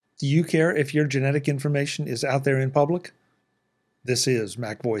Do you care if your genetic information is out there in public? This is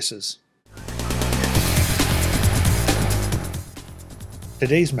MacVoices.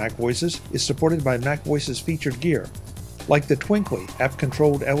 Today's MacVoices is supported by MacVoices featured gear, like the Twinkly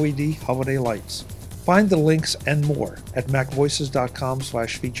app-controlled LED holiday lights. Find the links and more at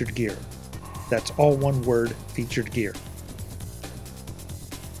macvoices.com/featured gear. That's all one word, featured gear.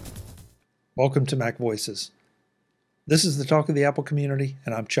 Welcome to MacVoices. This is the talk of the Apple community,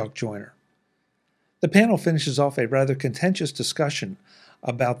 and I'm Chuck Joyner. The panel finishes off a rather contentious discussion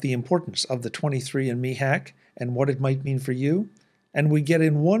about the importance of the 23andMe hack and what it might mean for you, and we get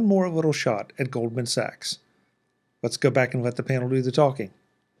in one more little shot at Goldman Sachs. Let's go back and let the panel do the talking.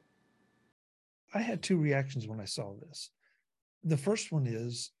 I had two reactions when I saw this. The first one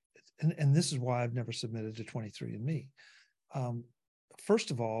is, and this is why I've never submitted to 23andMe.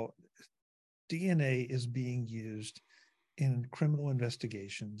 First of all, DNA is being used in criminal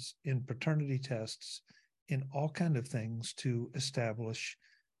investigations, in paternity tests, in all kinds of things to establish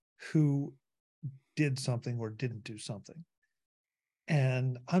who did something or didn't do something.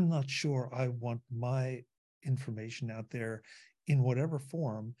 And I'm not sure I want my information out there in whatever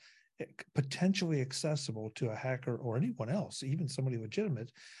form, potentially accessible to a hacker or anyone else, even somebody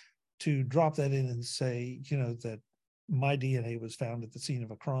legitimate, to drop that in and say, that my DNA was found at the scene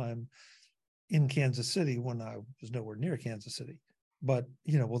of a crime in Kansas City when I was nowhere near Kansas City. But,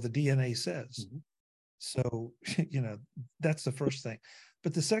 the DNA says. Mm-hmm. So, that's the first thing.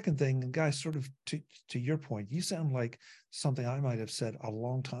 But the second thing, and guys, sort of to your point, you sound like something I might have said a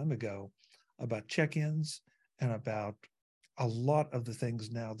long time ago about check-ins and about a lot of the things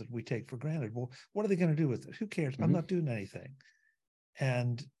now that we take for granted. Well, what are they going to do with it? Who cares? Mm-hmm. I'm not doing anything.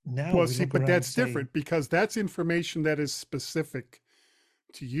 And now, well, see, but that's different because that's information that is specific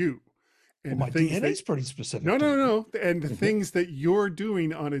to you. And my DNA is pretty specific. No. And the things that you're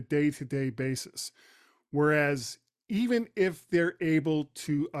doing on a day-to-day basis. Whereas even if they're able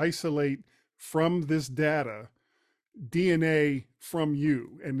to isolate from this data DNA from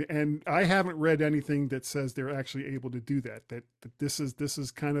you, and I haven't read anything that says they're actually able to do that, that this is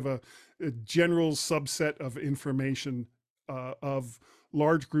kind of a general subset of information of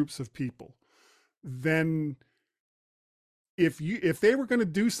large groups of people, then if they were going to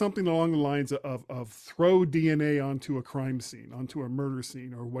do something along the lines of throw DNA onto a crime scene, onto a murder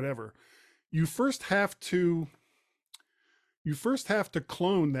scene or whatever, you first have to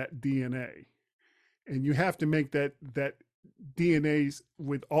clone that DNA, and you have to make that DNA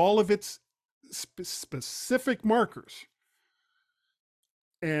with all of its specific markers.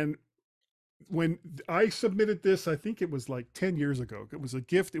 And when I submitted this, I think it was like 10 years ago. It was a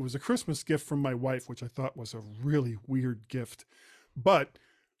gift. It was a Christmas gift from my wife, which I thought was a really weird gift. But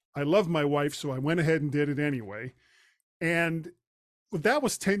I love my wife, so I went ahead and did it anyway. And that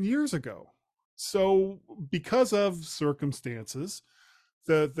was 10 years ago. So because of circumstances,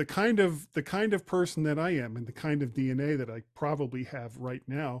 the kind of person that I am and the kind of DNA that I probably have right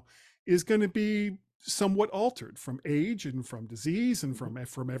now is going to be somewhat altered from age and from disease and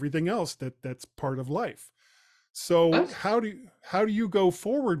from everything else that's part of life. So how do you go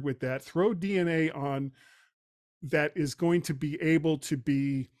forward with that? Throw DNA on that is going to be able to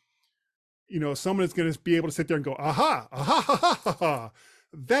be, someone is going to be able to sit there and go, aha, aha, ha, ha, ha, ha.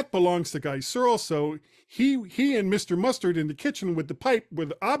 That belongs to Guy Searle. So he and Mr. Mustard in the kitchen with the pipe were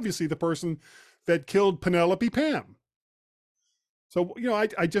obviously the person that killed Penelope Pam. So,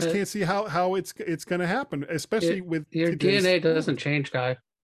 I just can't see how it's going to happen, especially with your DNA doesn't change, Guy.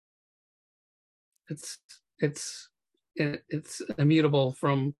 It's immutable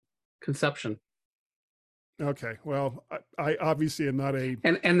from conception. Okay, well, I obviously am not a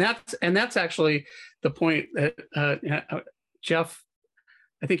and that's actually the point that Jeff,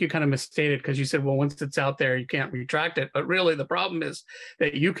 I think you kind of misstated, because you said, well, once it's out there, you can't retract it. But really, the problem is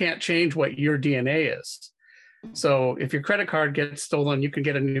that you can't change what your DNA is. So if your credit card gets stolen, you can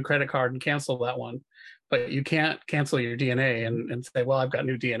get a new credit card and cancel that one. But you can't cancel your DNA and say, well, I've got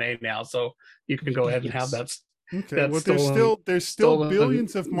new DNA now, so you can go ahead and have that. Okay. Well, there's still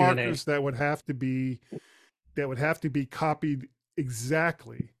billions of markers DNA that would have to be copied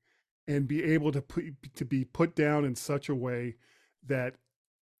exactly and be able to be put down in such a way that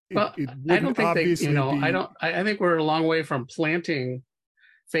it I don't think obviously I think we're a long way from planting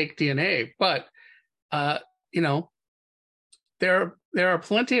fake DNA, but there are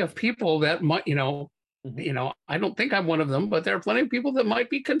plenty of people that might, I don't think I'm one of them, but there are plenty of people that might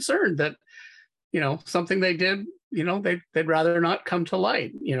be concerned that, something they did, they'd rather not come to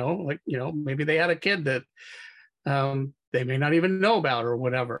light, maybe they had a kid that they may not even know about or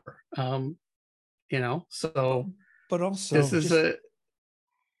whatever, so. But also, this is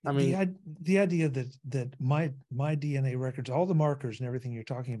I mean, the idea that my DNA records, all the markers and everything you're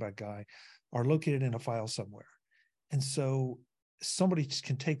talking about, Guy, are located in a file somewhere. And so somebody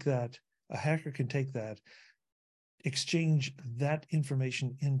can take that, a hacker can take that, exchange that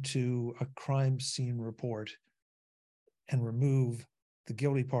information into a crime scene report and remove the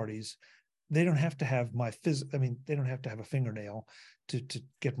guilty parties. They don't have to have they don't have to have a fingernail to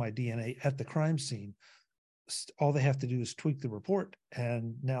get my DNA at the crime scene. All they have to do is tweak the report,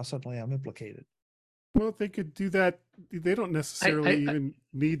 and now suddenly I'm implicated. Well, they could do that. They don't necessarily even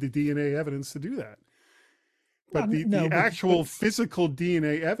need the DNA evidence to do that. But the actual physical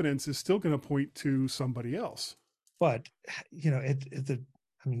DNA evidence is still going to point to somebody else. But, you're going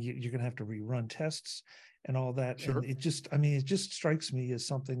to have to rerun tests and all that. Sure. And it just strikes me as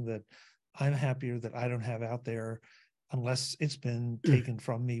something that I'm happier that I don't have out there, unless it's been taken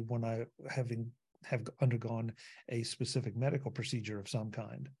from me when I have undergone a specific medical procedure of some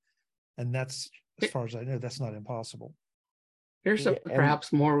kind. And that's, as far as I know, that's not impossible. Here's a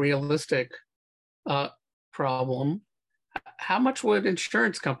perhaps more realistic problem. How much would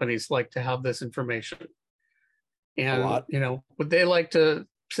insurance companies like to have this information? And, would they like to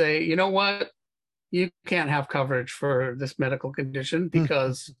say, you know what, you can't have coverage for this medical condition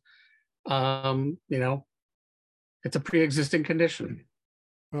because, it's a pre-existing condition?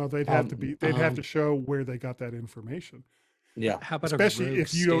 Well, they'd have to show where they got that information. Yeah. How about especially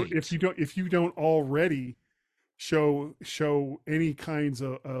if you don't already show any kinds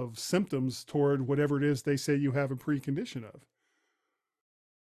of symptoms toward whatever it is they say you have a precondition of.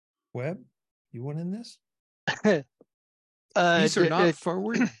 Webb, you want in this? These are not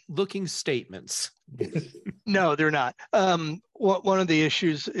forward-looking statements. No, they're not. One of the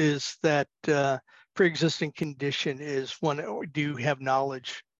issues is that pre-existing condition is one. Do you have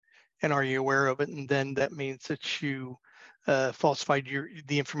knowledge, and are you aware of it? And then that means that you falsified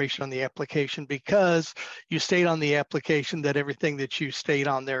the information on the application because you state on the application that everything that you state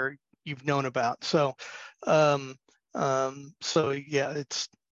on there you've known about. So,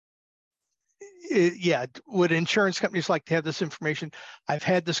 would insurance companies like to have this information? I've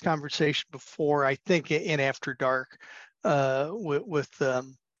had this conversation before, I think in After Dark with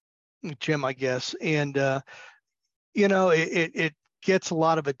Jim, I guess. And, it gets a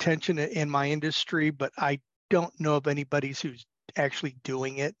lot of attention in my industry, but I don't know of anybody who's actually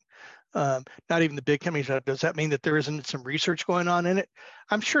doing it. Not even the big companies. Does that mean that there isn't some research going on in it?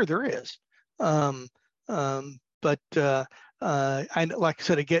 I'm sure there is. But like I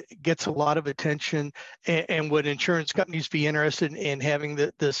said, it gets a lot of attention. And would insurance companies be interested in having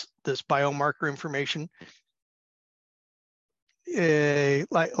this biomarker information?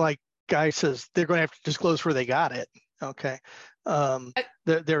 Like Guy says, they're going to have to disclose where they got it. Okay.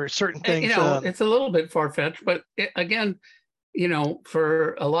 There are certain things. It's a little bit far-fetched, but again,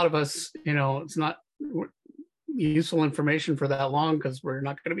 for a lot of us, it's not useful information for that long because we're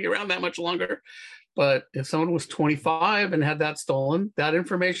not going to be around that much longer. But if someone was 25 and had that stolen, that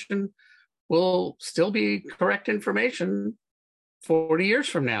information will still be correct information 40 years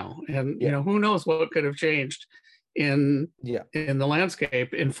from now. And, who knows what could have changed in the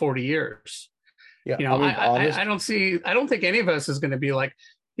landscape in 40 years. Yeah. I don't think any of us is going to be like,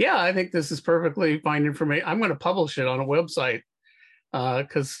 I think this is perfectly fine information. I'm going to publish it on a website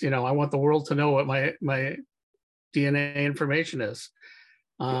because, I want the world to know what my DNA information is.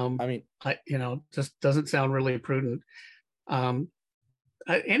 Just doesn't sound really prudent.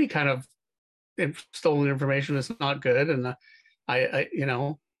 Any kind of stolen information is not good. And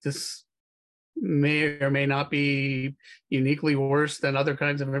this may or may not be uniquely worse than other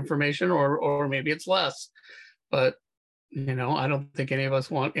kinds of information, or maybe it's less. But, I don't think any of us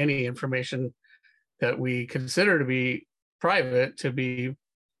want any information that we consider to be private to be,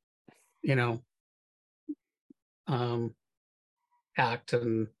 hacked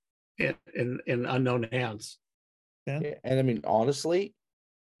and in unknown hands. Yeah. And honestly,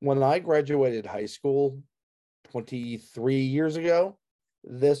 when I graduated high school 23 years ago,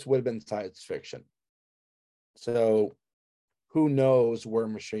 this would have been science fiction. So who knows where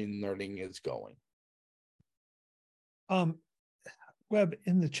machine learning is going? Webb,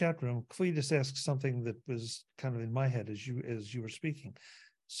 in the chat room, Cletus asked something that was kind of in my head as you were speaking.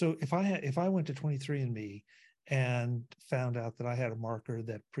 So if I went to 23andMe and found out that I had a marker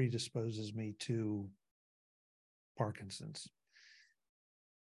that predisposes me to Parkinson's,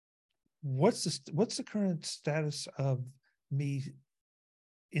 what's the current status of me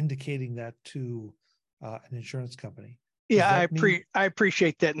indicating that to an insurance company? Yeah, I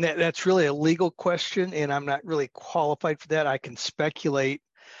appreciate that. And that's really a legal question, and I'm not really qualified for that. I can speculate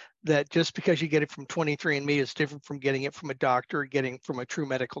that just because you get it from 23andMe is different from getting it from a doctor or getting from a true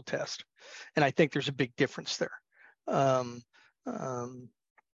medical test. And I think there's a big difference there.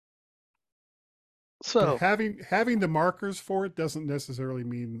 So having the markers for it doesn't necessarily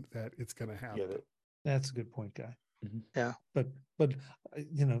mean that it's going to happen. Get it. That's a good point, Guy. Yeah. But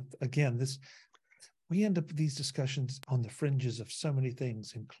again, we end up with these discussions on the fringes of so many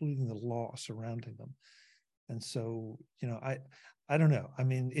things, including the law surrounding them. And so, I don't know. I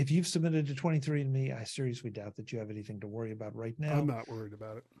mean, if you've submitted to 23andMe, I seriously doubt that you have anything to worry about right now. I'm not worried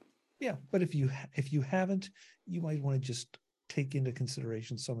about it. Yeah, but if you haven't, you might want to just take into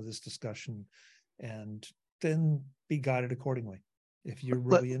consideration some of this discussion and then be guided accordingly. If you're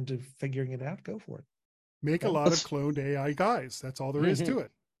really into figuring it out, go for it. Make a lot of cloned AI guys. That's all there is to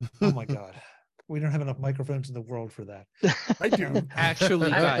it. Oh my God. We don't have enough microphones in the world for that. I do. Actually,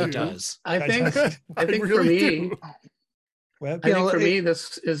 Guy does. I think really for me, do. Well, I think for me,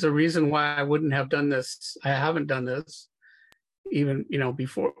 this is a reason why I wouldn't have done this. I haven't done this even,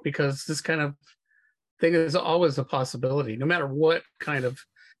 before, because this kind of thing is always a possibility, no matter what kind of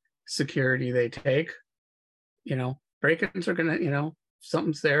security they take. Break-ins are going to, if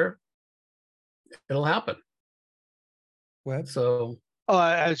something's there, it'll happen. Web. So. Oh,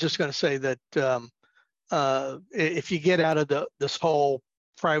 I was just going to say that if you get out of this whole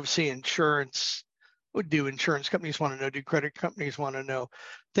privacy insurance, do insurance companies want to know? Do credit companies want to know?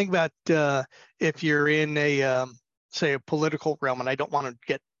 Think about if you're in say a political realm, and I don't want to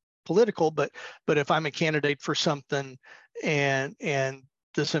get political, but if I'm a candidate for something and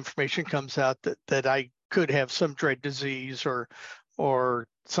this information comes out that I could have some dread disease or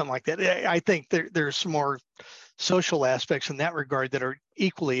something like that, I think there's some more social aspects in that regard that are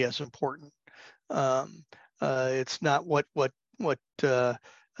equally as important. It's not what a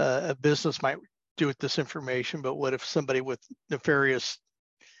business might do with this information, but what if somebody with nefarious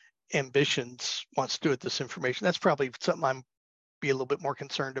ambitions wants to do with this information? That's probably something I'm be a little bit more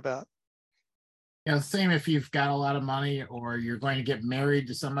concerned about. Yeah, same if you've got a lot of money or you're going to get married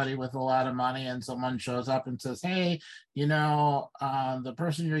to somebody with a lot of money and someone shows up and says, hey, the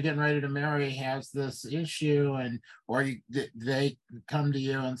person you're getting ready to marry has this issue, or they come to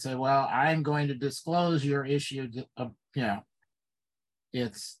you and say, well, I'm going to disclose your issue.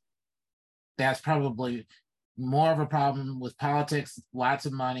 That's probably more of a problem with politics, lots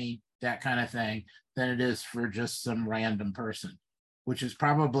of money, that kind of thing, than it is for just some random person. Which is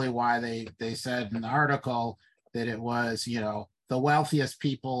probably why they said in the article that it was, the wealthiest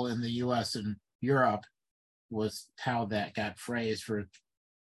people in the US and Europe was how that got phrased for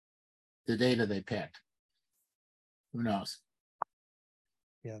the data they picked. Who knows?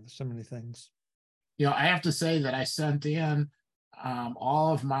 Yeah, there's so many things. I have to say that I sent in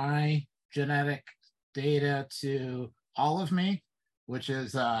all of my genetic data to All of Me, which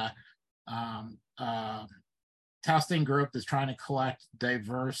is testing group that's trying to collect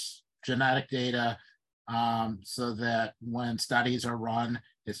diverse genetic data so that when studies are run,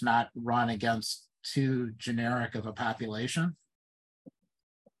 it's not run against too generic of a population.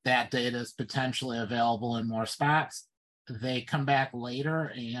 That data is potentially available in more spots. They come back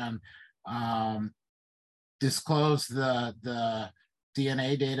later and disclose the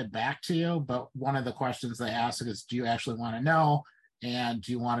DNA data back to you. But one of the questions they ask is, do you actually want to know? And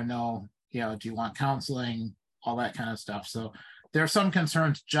do you want to know, do you want counseling? All that kind of stuff. So there are some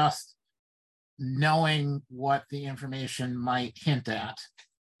concerns just knowing what the information might hint at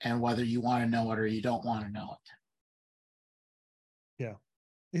and whether you want to know it or you don't want to know it. Yeah,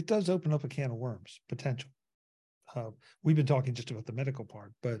 it does open up a can of worms, potential. We've been talking just about the medical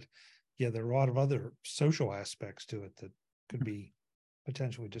part, but yeah, there are a lot of other social aspects to it that could be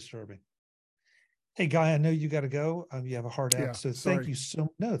potentially disturbing. Hey, Guy, I know you got to go. You have a hard out, so thank you so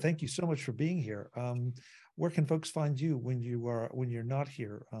much for being here. Where can folks find you when you're not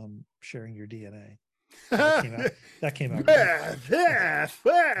here sharing your DNA? That came out.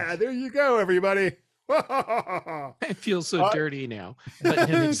 There you go, everybody. I feel so dirty now, but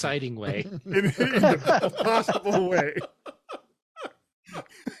in an exciting way. in the best possible way.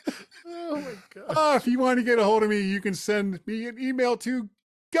 Oh my God. If you want to get a hold of me, you can send me an email to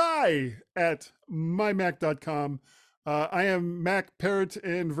guy@mymac.com. I am Mac Parrot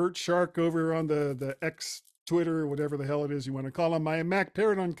and Vert Shark over on the X, Twitter, whatever the hell it is you want to call them. I am Mac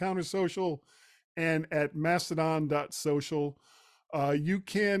Parrot on Counter Social and at mastodon.social. You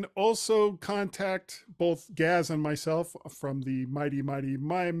can also contact both Gaz and myself from the mighty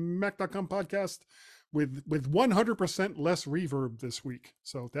mymac.com podcast with 100% less reverb this week.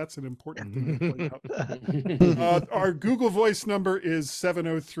 So that's an important thing to point out. Our Google Voice number is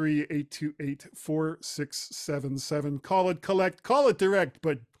 703-828-4677. Call it collect, call it direct,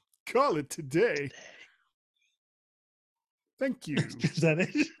 but Call it today. Thank you. Is that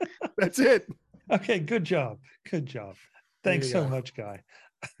it? That's it. Okay, good job. Good job. Thanks so much, Guy.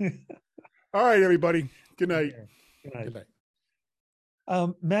 All right, everybody. Good night. Good night. Good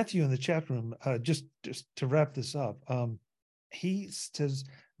night. Matthew in the chat room, just to wrap this up, he says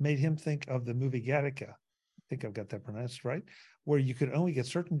made him think of the movie Gattaca. I think I've got that pronounced right, where you could only get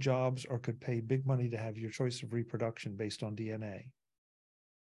certain jobs or could pay big money to have your choice of reproduction based on DNA.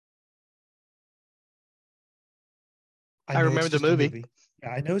 I remember the movie.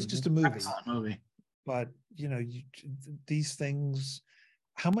 Yeah, I know it's just a movie. Excellent movie. But these things.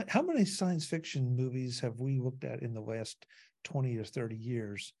 How many science fiction movies have we looked at in the last 20 or 30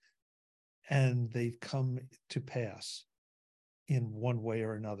 years, and they've come to pass in one way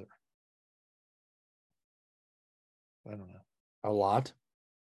or another? I don't know. A lot.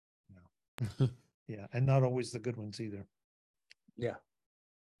 No. Yeah, and not always the good ones either. Yeah.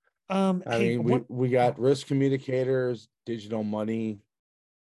 I mean, we got risk communicators, digital money.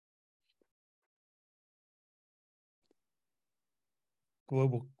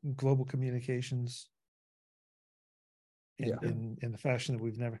 Global communications in the fashion that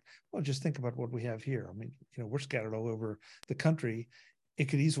we've never. Well, just think about what we have here. I mean, we're scattered all over the country. It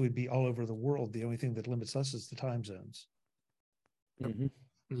could easily be all over the world. The only thing that limits us is the time zones. Mm-hmm.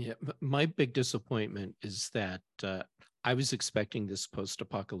 Yeah, my big disappointment is that I was expecting this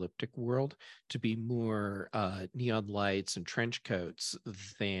post-apocalyptic world to be more neon lights and trench coats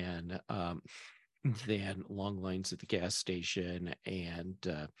than long lines at the gas station and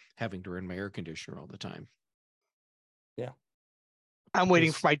having to run my air conditioner all the time. Yeah. I'm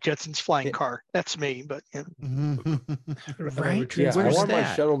waiting for my Jetsons flying car. That's me, but right? Yeah, Where's I want that?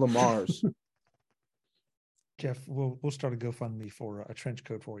 my shuttle to Mars. Jeff, we'll start a GoFundMe for a trench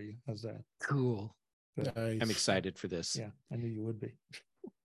coat for you. How's that? Cool. Nice. I'm excited for this. Yeah, I knew you would be.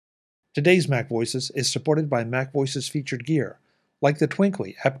 Today's Mac Voices is supported by Mac Voices featured gear, like the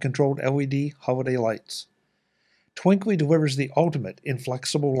Twinkly app-controlled LED holiday lights. Twinkly delivers the ultimate in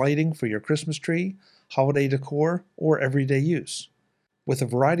flexible lighting for your Christmas tree, holiday decor, or everyday use. With a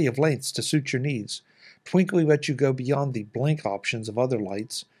variety of lengths to suit your needs, Twinkly lets you go beyond the blank options of other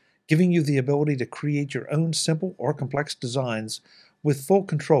lights, giving you the ability to create your own simple or complex designs with full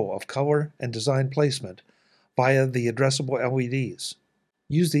control of color and design placement via the addressable LEDs.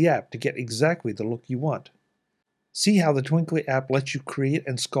 Use the app to get exactly the look you want. See how the Twinkly app lets you create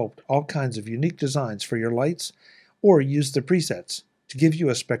and sculpt all kinds of unique designs for your lights, or use the presets to give you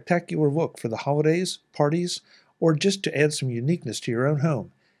a spectacular look for the holidays, parties, or just to add some uniqueness to your own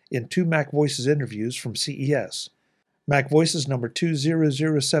home in 2 Mac Voices interviews from CES. Mac Voices number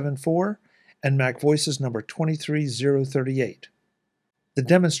 20074 and Mac Voices number 23038. The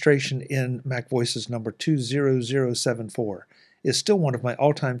demonstration in Mac Voices number 20074 is still one of my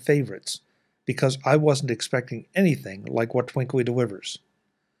all-time favorites because I wasn't expecting anything like what Twinkly delivers.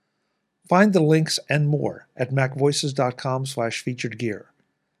 Find the links and more at macvoices.com/featured gear.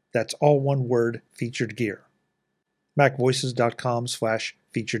 That's all one word, featured gear.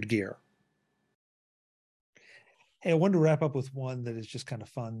 macvoices.com/featured gear. Hey, I wanted to wrap up with one that is just kind of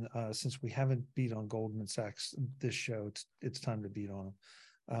fun. Since we haven't beat on Goldman Sachs this show, it's time to beat on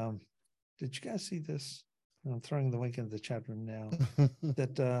them. Did you guys see this? I'm throwing the link into the chat room now.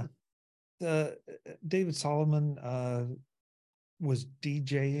 That David Solomon was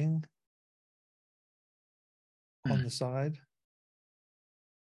DJing on the side.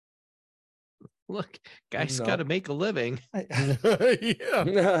 Look, guy's got to make a living.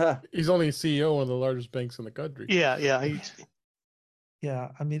 Yeah. He's only CEO of one of the largest banks in the country. yeah.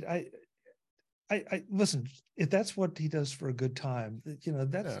 Yeah, I mean, I listen. If that's what he does for a good time,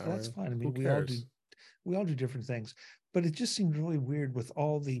 that's fine. I mean, we all do different things, but it just seemed really weird with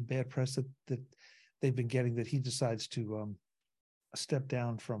all the bad press that they've been getting that he decides to step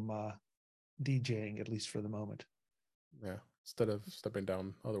down from DJing, at least for the moment. Yeah, instead of stepping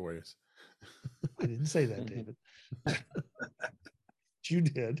down other ways. I didn't say that, David. You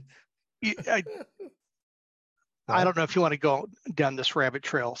did. I don't know if you want to go down this rabbit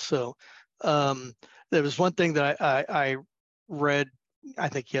trail. So there was one thing that I read, I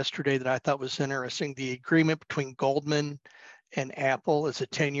think yesterday, that I thought was interesting. The agreement between Goldman and Apple is a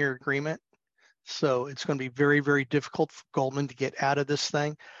 10-year agreement. So it's going to be very, very difficult for Goldman to get out of this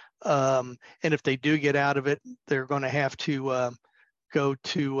thing. And if they do get out of it, they're going to have to go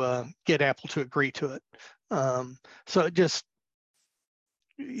to get Apple to agree to it. So it just,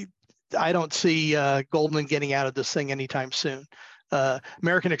 I don't see Goldman getting out of this thing anytime soon.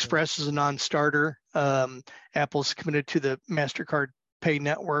 American Express is a non-starter. Apple's committed to the MasterCard pay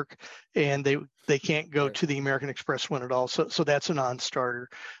network, and they can't go Right. to the American Express one at all. So that's a non-starter.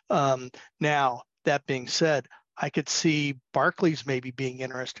 Now, that being said, I could see Barclays maybe being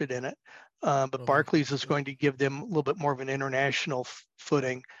interested in it, but Well, Barclays is going to give them a little bit more of an international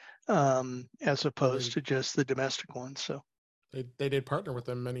footing, as opposed to just the domestic one. So they did partner with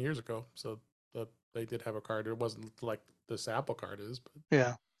them many years ago, so they did have a card. It wasn't like this Apple card is, but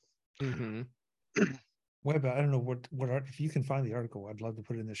yeah. Mm-hmm. Web, I don't know if you can find the article, I'd love to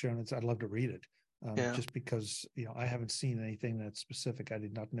put it in the show notes. I'd love to read it. Yeah. Just because, I haven't seen anything that's specific. I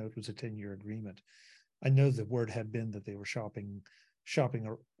did not know it was a 10-year agreement. I know the word had been that they were shopping,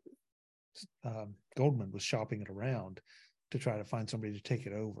 Goldman was shopping it around to try to find somebody to take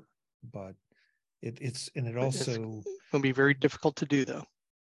it over. But it's also going to be very difficult to do, though.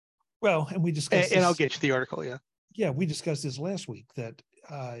 Well, and we discussed and I'll get you the article. Yeah, we discussed this last week that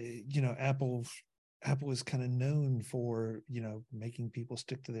Apple is kind of known for making people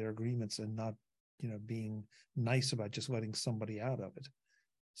stick to their agreements and not being nice about just letting somebody out of it.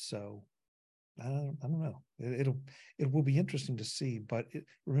 So I don't know. It will be interesting to see. But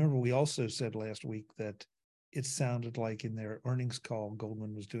remember, we also said last week that it sounded like in their earnings call,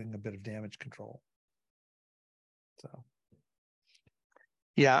 Goldman was doing a bit of damage control. So.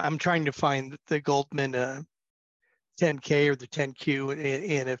 Yeah, I'm trying to find the Goldman 10K or the 10Q,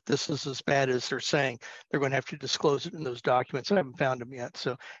 and if this is as bad as they're saying, they're going to have to disclose it in those documents. I haven't found them yet,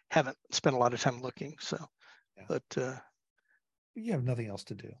 so haven't spent a lot of time looking. So, yeah. But you have nothing else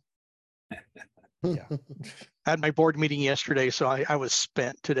to do. Yeah, I had my board meeting yesterday, so I was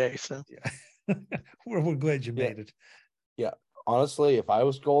spent today. So, yeah, we're glad you made it. Yeah, honestly, if I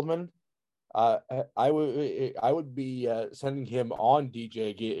was Goldman, I would be sending him on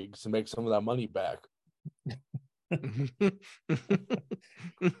DJ gigs to make some of that money back.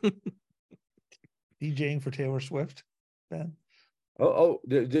 DJing for Taylor Swift, Ben?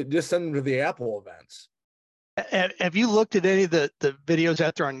 Just send him to the Apple events. Have you looked at any of the videos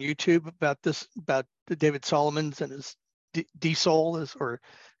out there on YouTube about David Solomons and his D-Soul is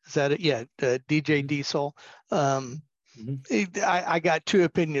that it? Yeah, DJ D-Soul. I got two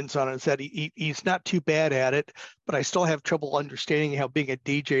opinions on it. Is that he's not too bad at it, but I still have trouble understanding how being a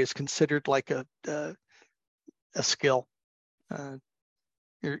DJ is considered like a skill.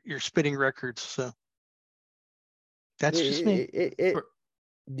 You're spinning records, so that's just me.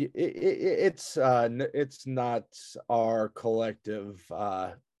 It's not our collective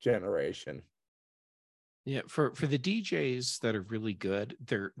generation. Yeah, for the DJs that are really good,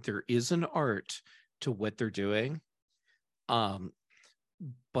 there is an art to what they're doing.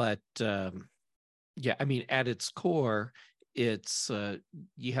 But yeah, I mean, at its core, it's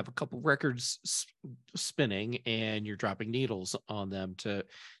you have a couple records spinning and you're dropping needles on them to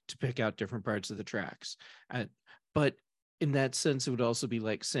pick out different parts of the tracks. But in that sense, it would also be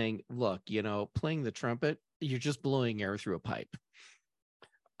like saying, look, playing the trumpet, you're just blowing air through a pipe.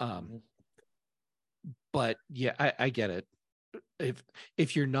 But yeah, I get it.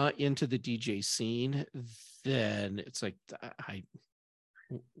 If you're not into the DJ scene, then it's like,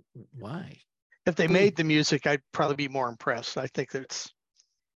 why? If they made the music, I'd probably be more impressed. I think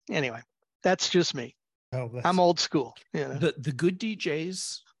anyway, that's just me. I'm old school. The good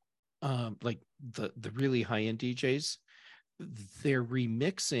DJs, like the really high-end DJs, they're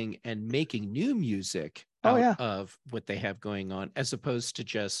remixing and making new music out of what they have going on, as opposed to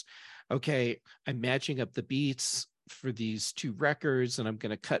just, okay, I'm matching up the beats for these two records and I'm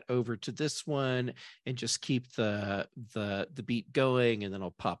going to cut over to this one and just keep the beat going, and then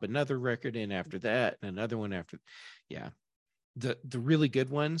I'll pop another record in after that and another one after. Yeah, the really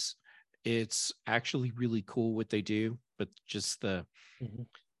good ones, it's actually really cool what they do, but just I'm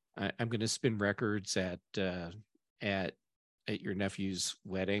going to spin records at your nephew's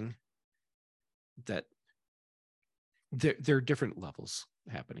wedding. That there are different levels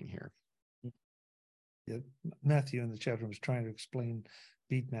happening here. Yeah, Matthew in the chat room was trying to explain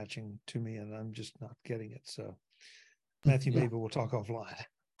beat matching to me, and I'm just not getting it. So, Matthew, maybe we'll talk offline.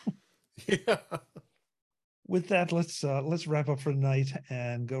 Yeah. With that, let's wrap up for tonight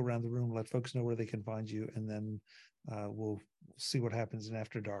and go around the room, let folks know where they can find you, and then we'll see what happens in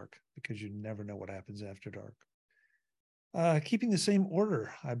After Dark, because you never know what happens after dark. Keeping the same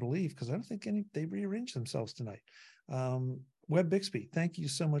order, I believe, because I don't think they rearranged themselves tonight. Webb Bixby, thank you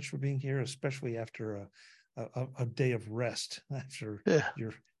so much for being here, especially after a day of rest after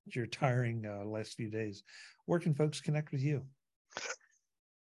your tiring last few days. Where can folks connect with you?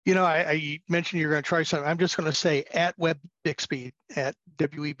 I mentioned you're going to try something. I'm just going to say at Webb Bixby, at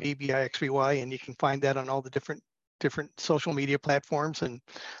WEBBIXBY, and you can find that on all the different social media platforms. And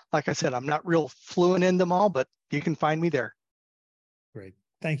like I said, I'm not real fluent in them all, but you can find me there. Great.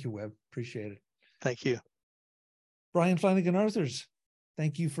 Thank you, Webb. Appreciate it. Thank you. Brian Flanagan Arthurs,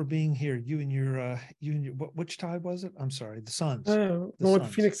 thank you for being here. You and your which Tide was it? I'm sorry, the Suns. Going with the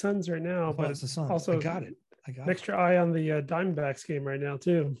Phoenix Suns right now, but it's the Suns. also I got it. An extra eye on the Diamondbacks game right now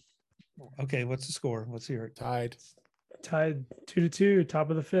too. Okay, what's the score? Let's hear it. Tied 2-2, top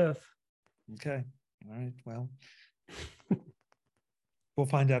of the fifth. Okay. All right. Well, we'll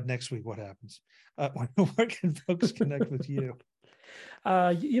find out next week what happens. Where can folks connect with you?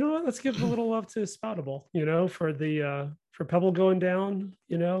 You know what? Let's give a little love to Spoutable, for Pebble going down,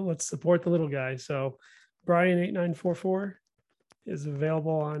 let's support the little guy. So Brian8944 is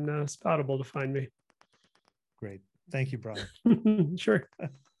available on Spoutable to find me. Great. Thank you, Brian. Sure.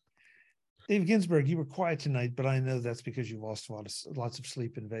 Dave Ginsburg, you were quiet tonight, but I know that's because you lost lots of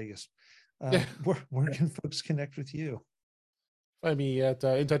sleep in Vegas. Where can folks connect with you? Find me at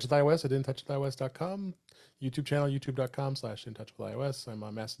In Touch with iOS at intouchwithios.com, YouTube channel, youtube.com/intouchwithios. I'm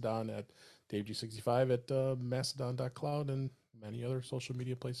on Mastodon at DaveG65 at mastodon.cloud, and many other social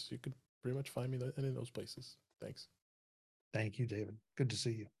media places. You could pretty much find me in those places. Thanks. Thank you, David. Good to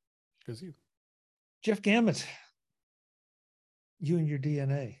see you. Good to see you. Jeff Gamet, you and your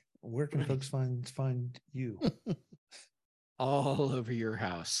DNA. Where can folks find you? All over your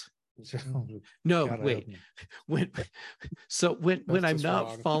house. Oh, No, God, wait. When I'm not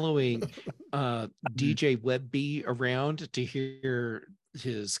wrong. following DJ Webby around to hear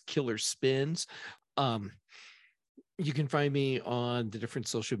his killer spins, you can find me on the different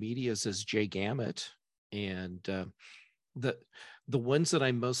social medias as Jay Gamet, and the ones that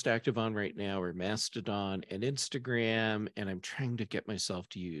I'm most active on right now are Mastodon and Instagram, and I'm trying to get myself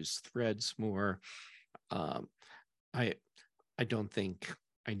to use Threads more. I don't think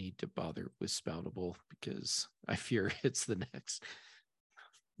I need to bother with Spoutable because I fear it's the next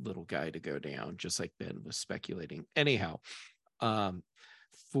little guy to go down, just like Ben was speculating. Anyhow,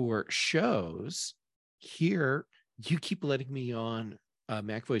 for shows here, you keep letting me on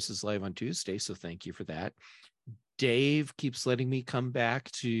MacVoices Live on Tuesday, so thank you for that. Dave keeps letting me come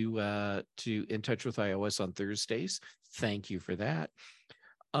back to In Touch with iOS on Thursdays. Thank you for that.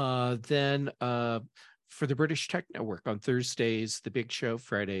 Then for the British Tech Network on Thursdays, The Big Show,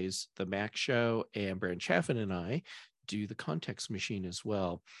 Fridays, The Mac Show, and Brand Chaffin and I do the Context Machine as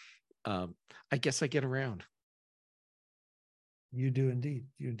well. I guess I get around. You do indeed.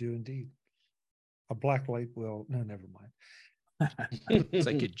 You do indeed. A black light will, no, never mind. It's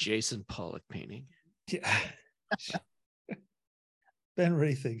like a Jason Pollock painting. Yeah. Ben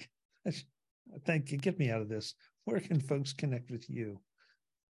Rathig, thank you. Get me out of this. Where can folks connect with you?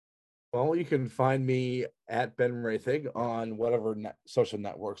 Well, you can find me at Ben Rathig on whatever social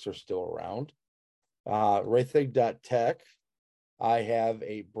networks are still around. Rathig.tech. I have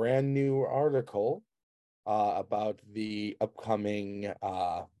a brand new article about the upcoming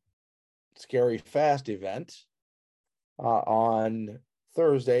Scary Fast event. On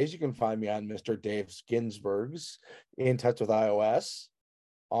Thursdays, you can find me on Mr. Dave Ginsburg's In Touch with iOS.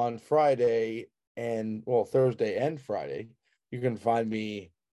 On Thursday and Friday, you can find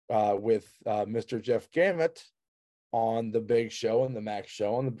me with Mr. Jeff Gamet on The Big Show and The Mac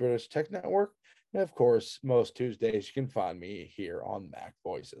Show on the British Tech Network. And of course, most Tuesdays, you can find me here on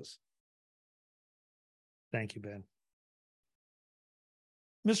MacVoices. Thank you, Ben.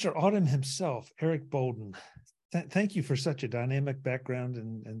 Mr. Autumn himself, Eric Bolden, thank you for such a dynamic background,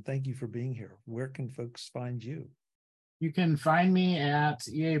 and thank you for being here. Where can folks find you? You can find me at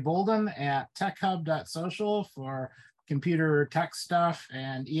EA Bolden at techhub.social for computer tech stuff,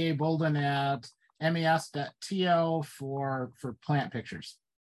 and EA Bolden at mes.to for plant pictures.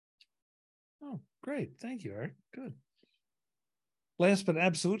 Oh, great. Thank you, Eric. Good. Last but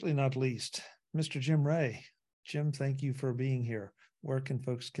absolutely not least, Mr. Jim Ray. Jim, thank you for being here. Where can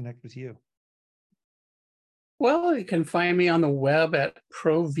folks connect with you? Well, you can find me on the web at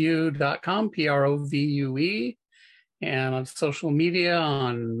provue.com, PROVUE, and on social media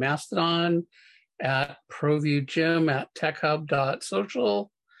on Mastodon at ProViewJim at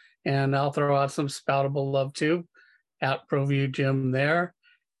techhub.social. And I'll throw out some Spoutable love too at ProViewJim there.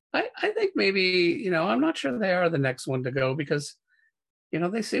 I think maybe, I'm not sure they are the next one to go because,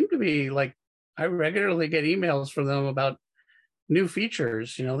 they seem to be like, I regularly get emails from them about new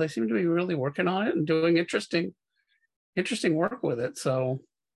features. They seem to be really working on it and doing interesting work with it. So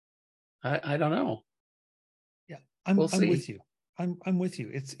I don't know. Yeah, I'm with you. I'm with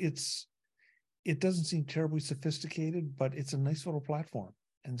you. It doesn't seem terribly sophisticated, but it's a nice little platform.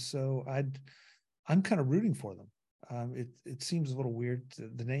 And so I'm kind of rooting for them. It seems a little weird,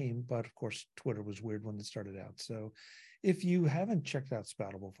 the name, but of course Twitter was weird when it started out. So if you haven't checked out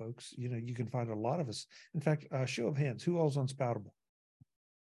Spoutable, folks, you can find a lot of us. In fact, show of hands, who all's on Spoutable?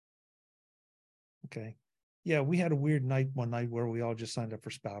 Okay. Yeah, we had a weird night one night where we all just signed up for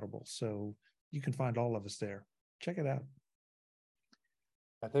Spoutable. So you can find all of us there. Check it out.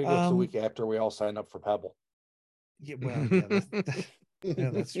 I think it's the week after we all sign up for Pebble. Yeah, well, yeah,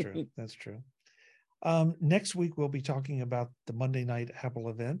 that's true. That's true. Next week, we'll be talking about the Monday night Apple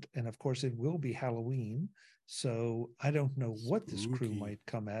event. And of course, it will be Halloween. So I don't know what this crew might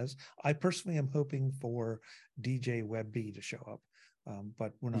come as. I personally am hoping for DJ WebB to show up,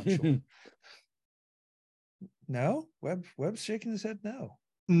 but we're not sure. No? Webb's shaking his head no.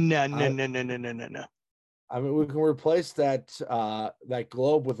 No. I mean, we can replace that that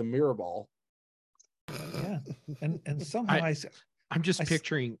globe with a mirror ball. Yeah. And somehow I'm just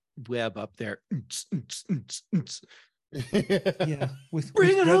picturing Webb up there. Yeah, with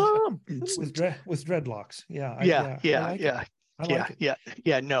dreadlocks. Yeah. I like it.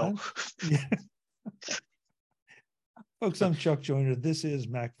 No. Yeah. Folks, I'm Chuck Joyner. This is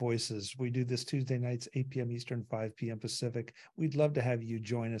Mac Voices. We do this Tuesday nights, 8 p.m. Eastern, 5 p.m. Pacific. We'd love to have you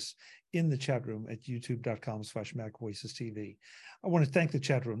join us in the chat room at youtube.com/MacVoicesTV. I want to thank the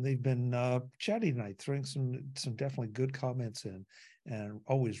chat room. They've been chatty tonight, throwing some definitely good comments in, and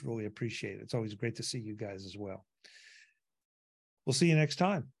always really appreciate it. It's always great to see you guys as well. We'll see you next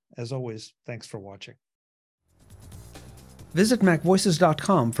time. As always, thanks for watching. Visit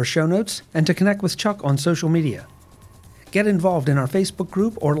MacVoices.com for show notes and to connect with Chuck on social media. Get involved in our Facebook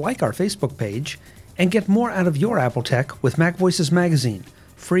group or like our Facebook page, and get more out of your Apple tech with Mac Voices Magazine,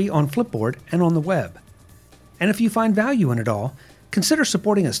 free on Flipboard and on the web. And if you find value in it all, consider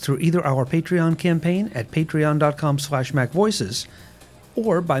supporting us through either our Patreon campaign at patreon.com/MacVoices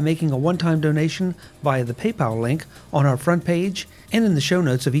or by making a one-time donation via the PayPal link on our front page and in the show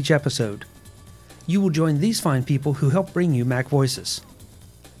notes of each episode. You will join these fine people who help bring you Mac Voices.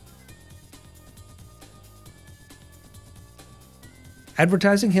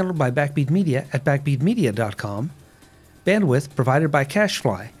 Advertising handled by Backbeat Media at backbeatmedia.com. Bandwidth provided by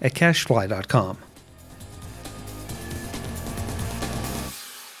CashFly at cashfly.com.